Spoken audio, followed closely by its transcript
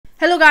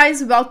Hello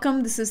guys,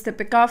 welcome. This is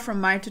Deepika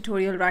from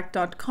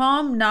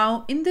MyTutorialRack.com.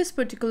 Now in this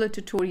particular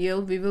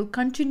tutorial, we will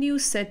continue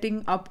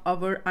setting up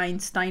our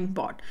Einstein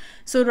bot.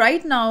 So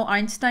right now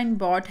Einstein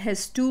bot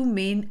has two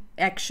main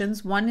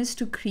actions. One is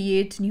to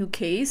create new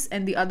case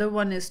and the other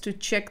one is to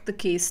check the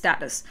case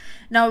status.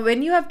 Now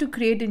when you have to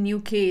create a new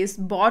case,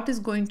 bot is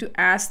going to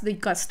ask the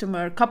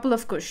customer a couple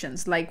of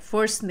questions like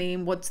first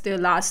name, what's their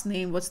last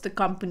name, what's the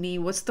company,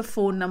 what's the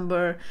phone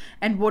number,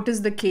 and what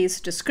is the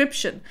case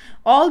description.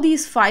 All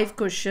these 5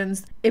 questions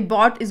a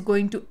bot is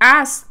going to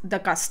ask the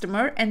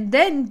customer, and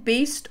then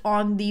based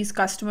on these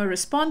customer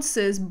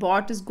responses,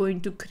 bot is going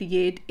to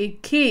create a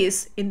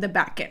case in the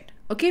backend.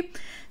 Okay,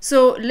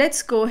 so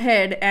let's go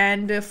ahead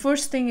and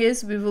first thing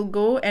is we will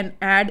go and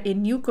add a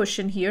new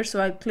question here.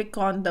 So I'll click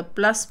on the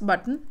plus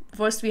button.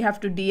 First we have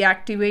to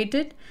deactivate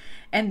it,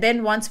 and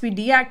then once we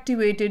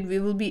deactivate it, we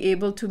will be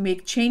able to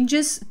make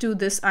changes to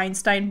this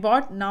Einstein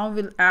bot. Now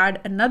we'll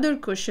add another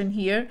question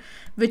here,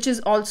 which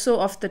is also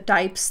of the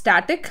type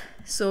static.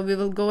 So we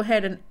will go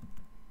ahead and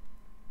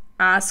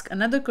ask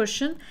another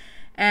question,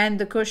 and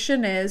the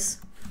question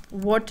is,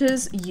 what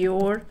is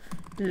your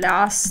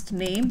last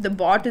name? The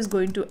bot is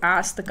going to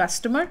ask the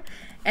customer,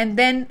 and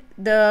then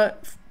the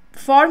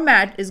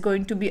format is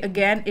going to be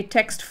again a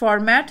text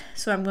format.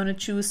 So I'm going to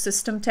choose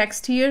system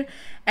text here,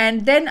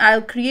 and then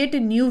I'll create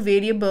a new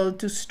variable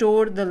to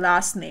store the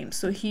last name.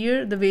 So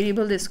here the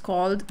variable is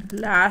called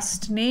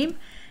last name,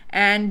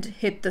 and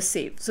hit the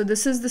save. So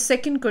this is the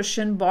second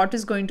question bot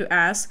is going to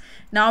ask.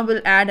 Now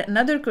we'll add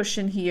another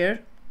question here,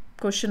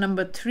 question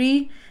number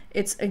 3.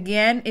 It's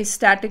again a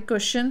static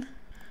question,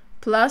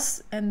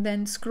 plus, and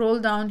then scroll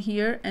down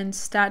here and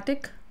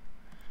static,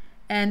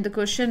 and the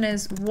question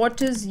is,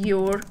 what is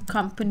your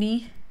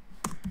company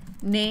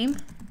name?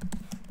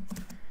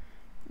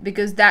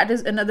 Because that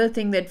is another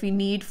thing that we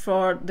need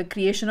for the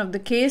creation of the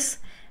case.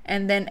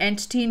 And then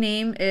entity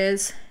name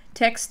is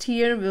text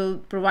here, we'll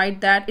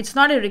provide that. It's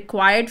not a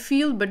required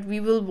field, but we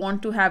will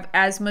want to have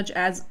as much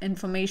as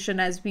information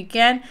as we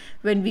can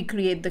when we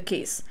create the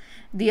case.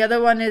 The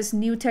other one is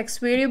new text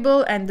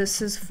variable, and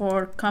this is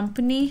for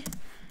company,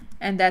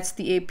 and that's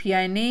the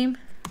API name.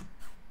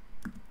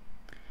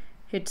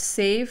 Hit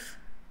save,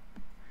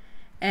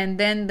 and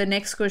then the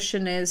next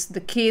question is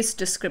the case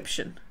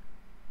description.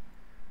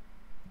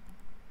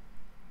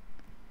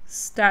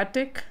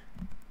 Static,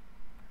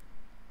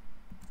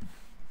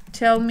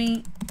 tell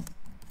me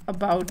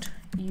about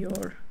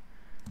your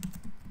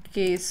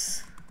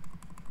case,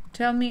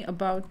 tell me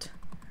about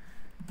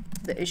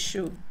the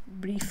issue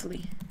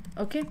briefly.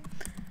 Okay,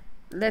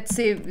 let's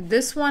save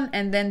this one,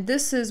 and then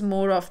this is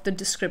more of the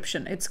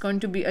description. It's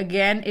going to be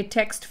again a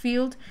text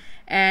field,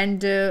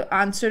 and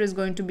answer is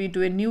going to be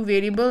to a new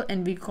variable,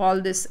 and we call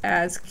this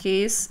as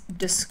case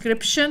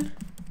description,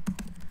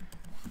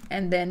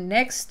 and then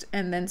next,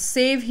 and then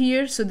save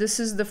here. So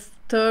this is the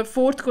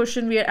fourth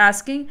question we are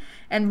asking,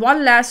 and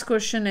one last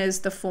question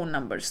is the phone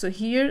number. So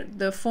here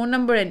the phone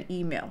number and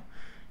email.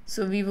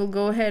 So we will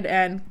go ahead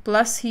and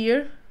plus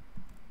here,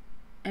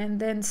 and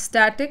then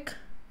static,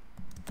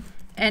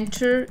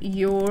 enter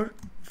your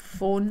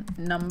phone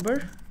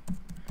number,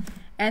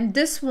 and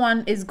this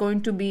one is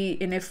going to be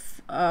in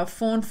a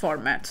phone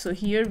format. So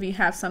here we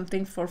have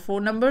something for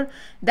phone number.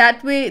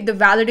 That way the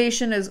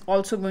validation is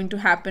also going to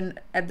happen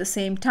at the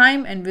same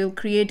time, and we'll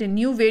create a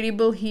new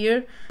variable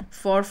here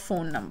for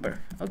phone number.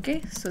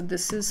 Okay, so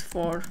this is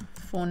for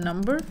phone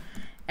number,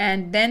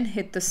 and then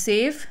hit the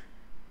save,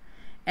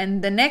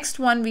 and the next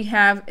one we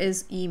have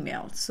is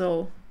email.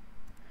 So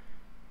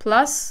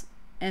plus,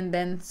 and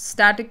then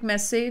static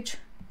message,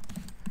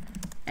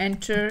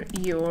 enter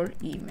your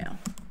email,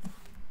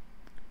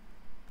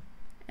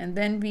 and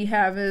then we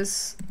have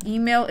is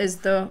email is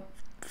the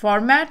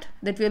format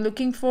that we're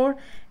looking for,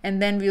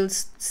 and then we'll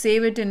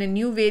save it in a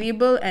new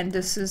variable, and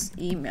this is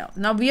email.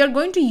 Now we are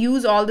going to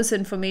use all this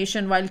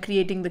information while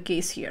creating the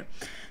case here.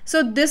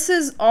 So this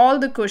is all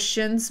the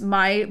questions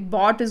my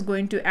bot is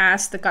going to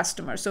ask the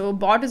customer. So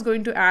bot is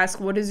going to ask,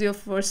 what is your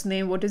first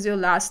name, what is your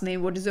last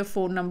name, what is your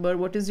phone number,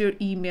 what is your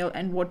email,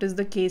 and what is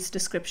the case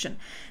description.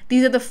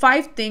 These are the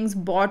 5 things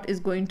bot is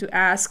going to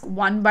ask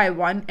one by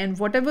one, and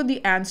whatever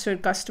the answer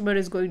customer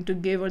is going to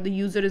give or the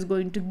user is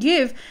going to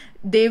give,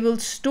 they will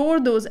store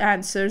those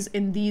answers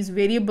in these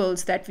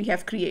variables that we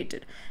have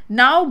created.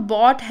 Now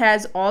bot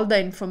has all the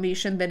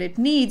information that it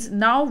needs.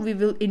 Now we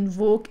will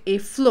invoke a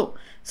flow.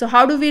 So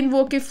how do we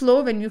invoke a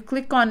flow? When you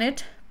click on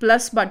it,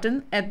 plus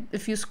button, and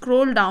if you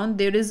scroll down,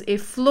 there is a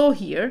flow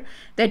here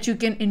that you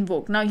can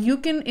invoke. Now you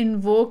can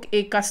invoke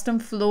a custom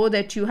flow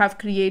that you have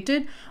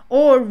created,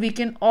 or we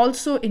can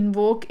also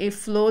invoke a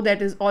flow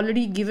that is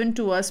already given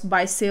to us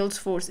by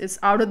Salesforce. It's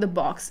out of the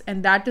box,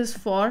 and that is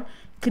for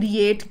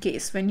create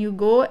case. When you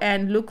go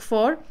and look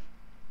for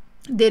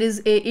there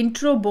is a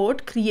intro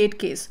bot create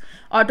case.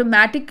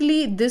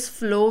 Automatically this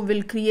flow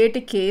will create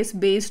a case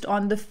based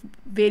on the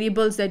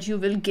variables that you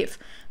will give.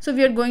 So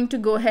we are going to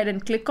go ahead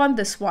and click on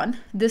this one.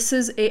 This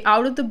is a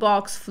out of the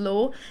box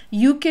flow.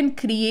 You can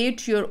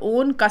create your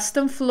own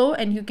custom flow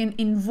and you can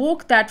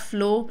invoke that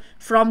flow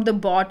from the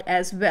bot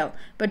as well,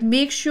 but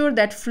make sure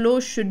that flow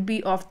should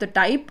be of the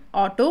type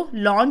auto,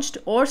 launched,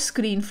 or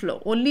screen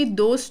flow. Only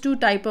those two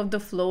type of the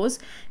flows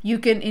you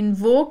can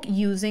invoke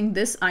using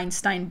this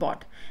Einstein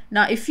bot.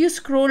 Now if you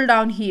scroll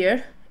down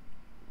here,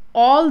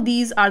 all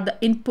these are the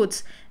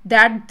inputs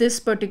that this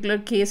particular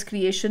case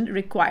creation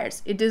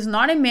requires. It is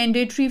not a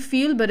mandatory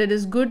field, but it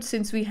is good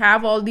since we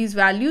have all these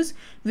values,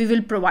 we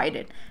will provide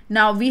it.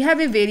 Now we have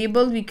a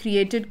variable we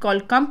created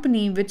called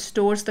company, which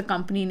stores the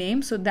company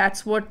name. So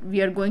that's what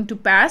we are going to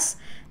pass.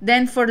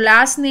 Then for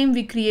last name,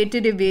 we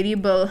created a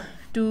variable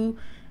to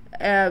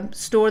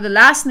store the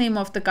last name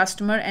of the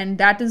customer, and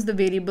that is the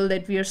variable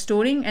that we are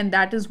storing, and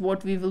that is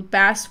what we will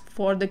pass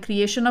for the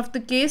creation of the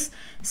case.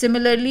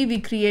 Similarly, we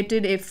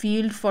created a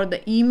field for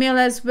the email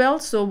as well.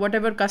 So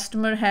whatever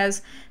customer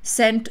has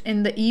sent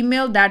in the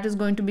email, that is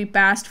going to be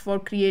passed for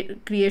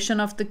creation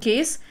of the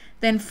case.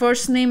 Then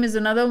first name is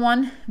another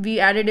one. We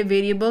added a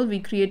variable, we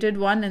created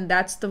one, and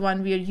that's the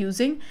one we are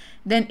using.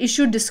 Then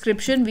issue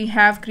description, we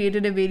have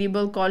created a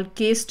variable called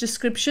case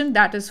description,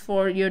 that is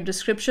for your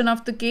description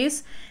of the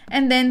case.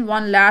 And then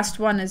one last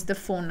one is the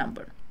phone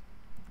number.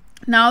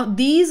 Now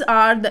these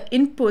are the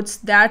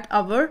inputs that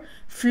our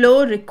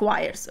flow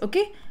requires.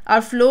 Okay,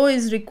 our flow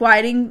is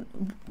requiring,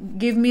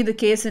 give me the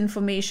case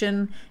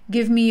information,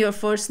 give me your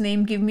first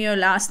name, give me your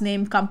last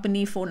name,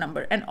 company, phone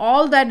number, and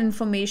all that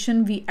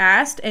information we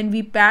asked and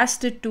we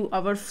passed it to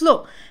our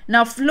flow.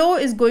 Now flow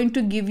is going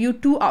to give you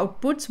two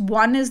outputs.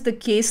 One is the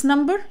case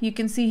number, you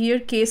can see here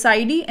case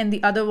ID, and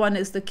the other one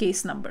is the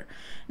case number.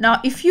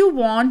 Now if you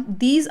want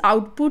these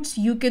outputs,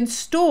 you can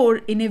store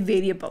in a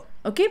variable.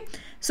 Okay,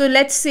 so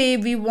let's say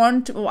we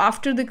want,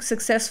 after the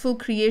successful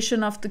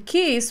creation of the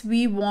case,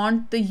 we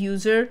want the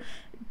user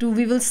to,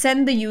 we will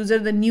send the user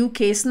the new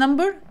case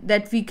number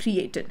that we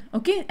created.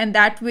 Okay, and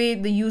that way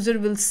the user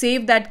will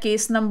save that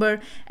case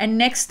number, and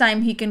next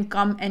time he can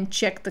come and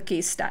check the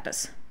case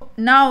status.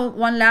 Now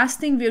one last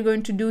thing we are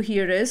going to do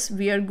here is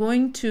we are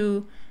going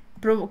to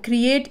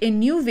create a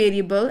new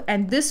variable,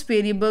 and this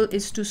variable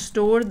is to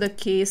store the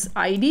case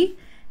ID.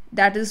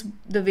 That is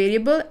the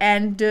variable,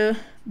 and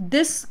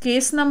this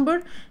case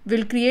number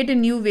will create a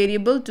new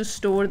variable to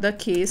store the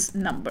case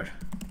number.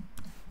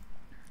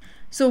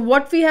 So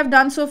what we have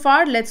done so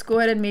far, let's go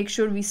ahead and make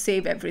sure we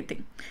save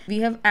everything. We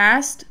have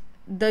asked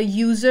the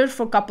user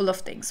for a couple of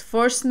things: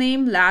 first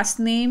name, last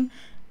name,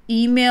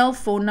 email,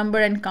 phone number,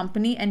 and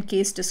company, and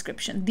case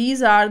description.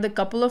 These are the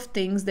couple of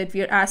things that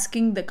we are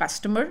asking the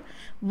customer.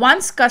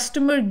 Once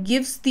customer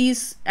gives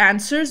these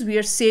answers, we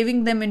are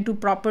saving them into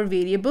proper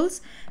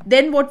variables.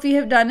 Then what we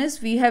have done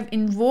is we have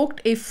invoked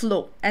a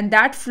flow, and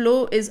that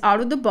flow is out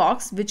of the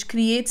box, which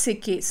creates a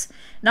case.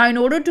 Now in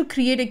order to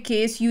create a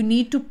case, you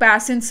need to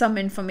pass in some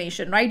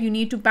information, right? You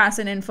need to pass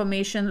in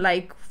information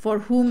like for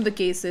whom the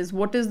case is,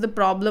 what is the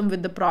problem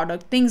with the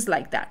product, things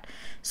like that.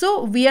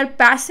 So we are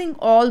passing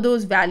all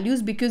those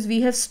values because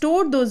we have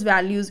stored those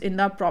values in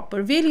our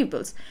proper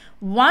variables.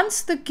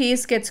 Once the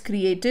case gets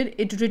created,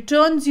 it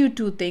returns you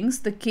two things: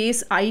 the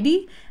case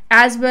ID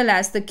as well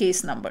as the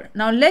case number.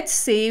 Now let's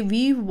say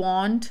we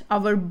want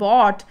our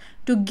bot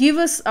to give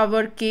us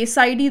our case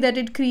ID that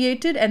it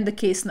created and the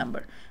case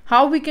number.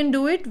 How we can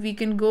do it? We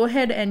can go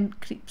ahead and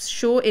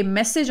show a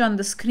message on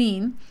the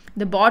screen.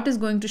 The bot is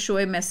going to show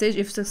a message.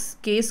 If the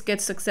case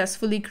gets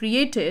successfully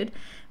created,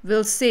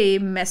 we'll say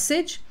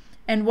message.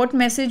 And what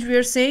message we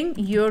are saying?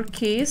 Your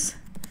case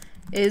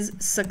is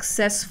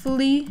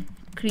successfully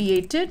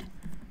created,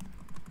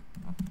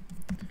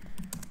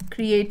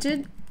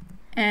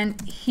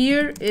 and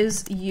here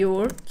is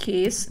your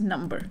case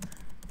number.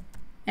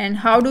 And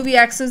how do we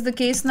access the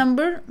case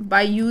number?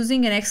 By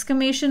using an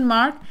exclamation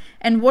mark.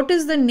 And what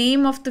is the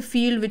name of the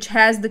field which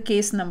has the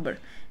case number?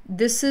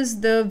 This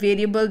is the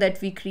variable that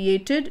we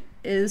created,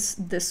 is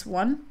this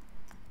one,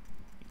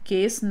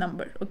 case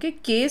number. Okay,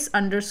 case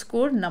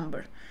underscore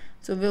number.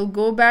 So we'll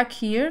go back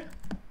here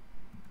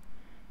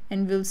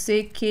and we'll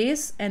say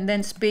case, and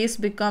then space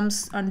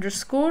becomes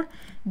underscore.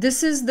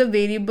 This is the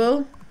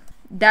variable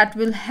that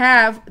will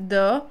have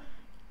the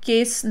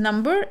case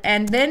number,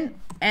 and then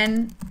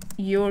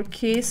your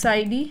case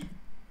ID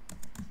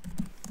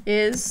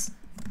is,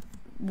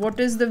 what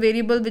is the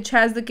variable which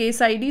has the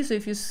case ID? So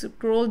if you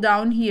scroll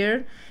down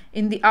here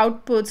in the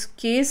outputs,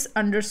 case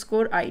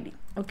underscore ID.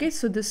 Okay,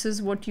 so this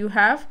is what you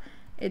have.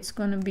 It's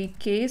going to be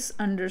case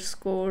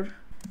underscore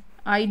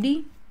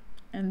ID,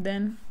 and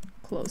then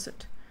close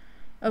it.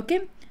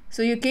 Okay,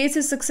 so your case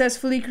is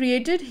successfully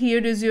created.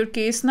 Here is your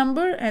case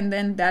number, and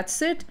then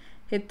that's it.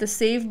 Hit the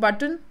save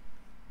button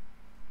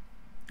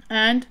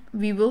and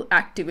we will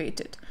activate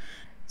it.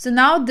 So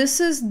now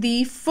this is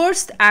the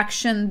first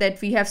action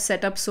that we have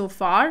set up so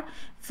far.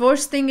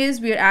 First thing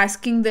is we are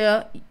asking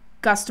the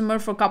customer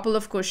for a couple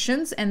of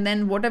questions, and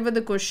then whatever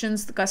the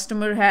questions the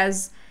customer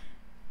has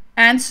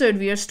answered,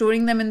 we are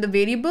storing them in the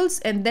variables,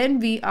 and then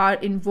we are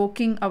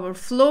invoking our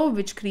flow,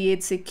 which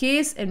creates a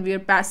case, and we are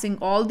passing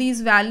all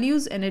these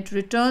values, and it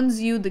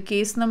returns you the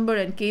case number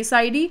and case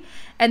ID,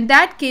 and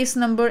that case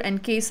number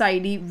and case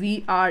ID,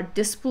 we are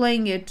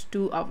displaying it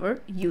to our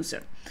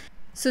user.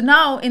 So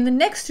now in the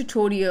next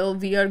tutorial,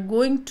 we are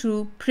going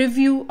to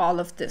preview all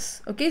of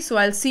this. Okay, so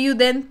I'll see you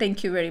then.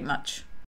 Thank you very much.